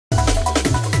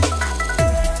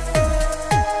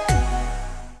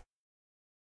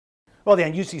Well,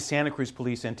 Dan, UC Santa Cruz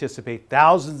police anticipate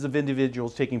thousands of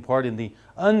individuals taking part in the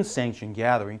unsanctioned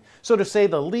gathering. So to say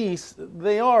the least,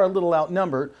 they are a little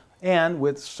outnumbered. And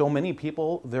with so many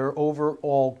people, their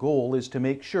overall goal is to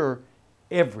make sure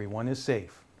everyone is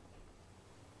safe.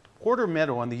 Porter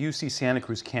Meadow on the UC Santa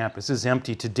Cruz campus is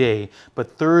empty today,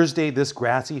 but Thursday this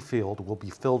grassy field will be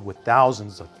filled with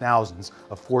thousands of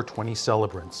 420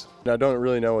 celebrants. I don't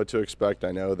really know what to expect.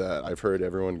 I know that I've heard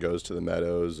everyone goes to the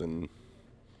meadows and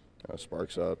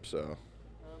sparks up, so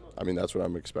I mean, that's what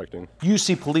I'm expecting.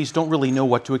 UC police don't really know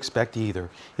what to expect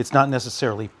either. It's not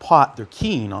necessarily pot they're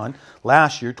keen on.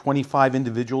 Last year, 25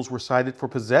 individuals were cited for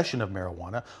possession of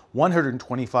marijuana.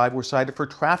 125 were cited for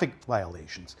traffic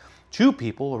violations. 2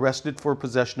 people arrested for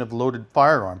possession of a loaded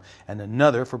firearm and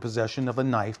another for possession of a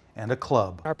knife and a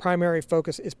club. Our primary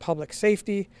focus is public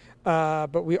safety,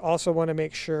 but we also want to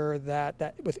make sure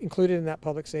that with included in that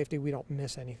public safety, we don't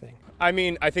miss anything. I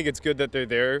mean, I think it's good that they're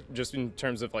there just in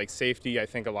terms of like safety. I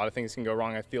think a lot of things can go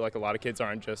wrong. I feel like a lot of kids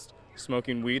aren't just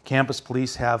smoking weed. Campus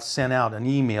police have sent out an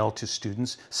email to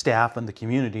students, staff, and the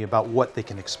community about what they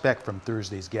can expect from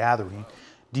Thursday's gathering.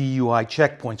 DUI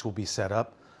checkpoints will be set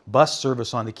up. Bus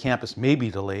service on the campus may be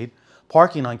delayed.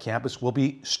 Parking on campus will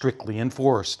be strictly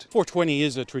enforced. 420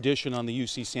 is a tradition on the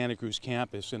UC Santa Cruz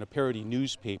campus, and a parody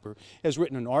newspaper has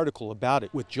written an article about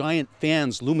it with giant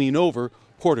fans looming over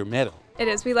Porter Meadow. It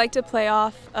is. We like to play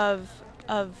off of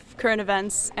current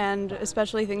events and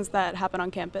especially things that happen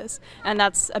on campus, and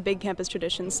that's a big campus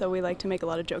tradition, so we like to make a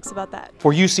lot of jokes about that.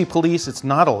 For UC police, it's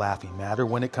not a laughing matter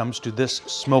when it comes to this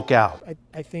smoke out.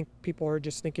 I think people are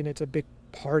just thinking it's a big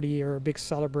party or a big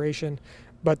celebration,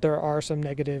 but there are some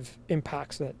negative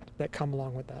impacts that come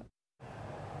along with that.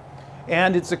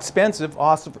 And it's expensive.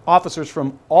 Officers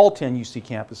from all 10 UC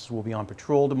campuses will be on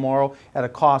patrol tomorrow at a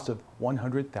cost of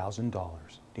 $100,000.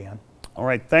 Dan? All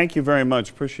right, thank you very much.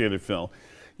 Appreciate it, Phil.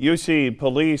 UC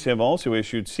police have also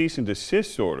issued cease and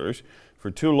desist orders for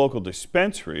 2 local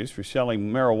dispensaries for selling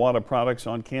marijuana products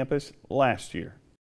on campus last year.